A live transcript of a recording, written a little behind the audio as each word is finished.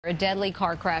A deadly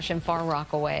car crash in Far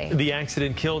Rockaway. The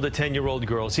accident killed a 10-year-old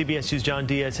girl. CBS News' John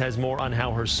Diaz has more on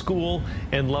how her school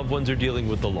and loved ones are dealing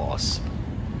with the loss.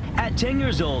 At 10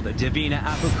 years old, Davina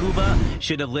Apakuba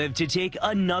should have lived to take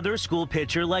another school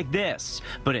picture like this,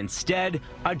 but instead,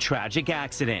 a tragic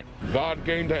accident. God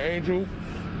gave the angel,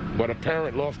 but a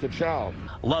parent lost a child.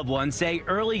 Loved ones say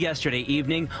early yesterday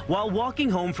evening, while walking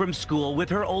home from school with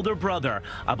her older brother,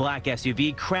 a black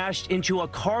SUV crashed into a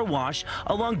car wash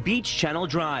along Beach Channel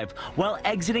Drive while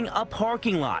exiting a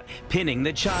parking lot, pinning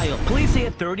the child. Police say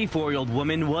a 34-year-old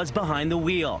woman was behind the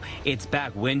wheel. Its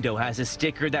back window has a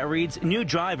sticker that reads, "New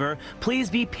driver, please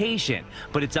be patient."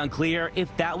 But it's unclear if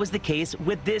that was the case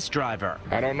with this driver.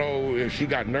 I don't know if she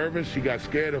got nervous, she got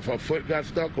scared, if her foot got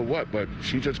stuck or what, but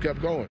she just kept going.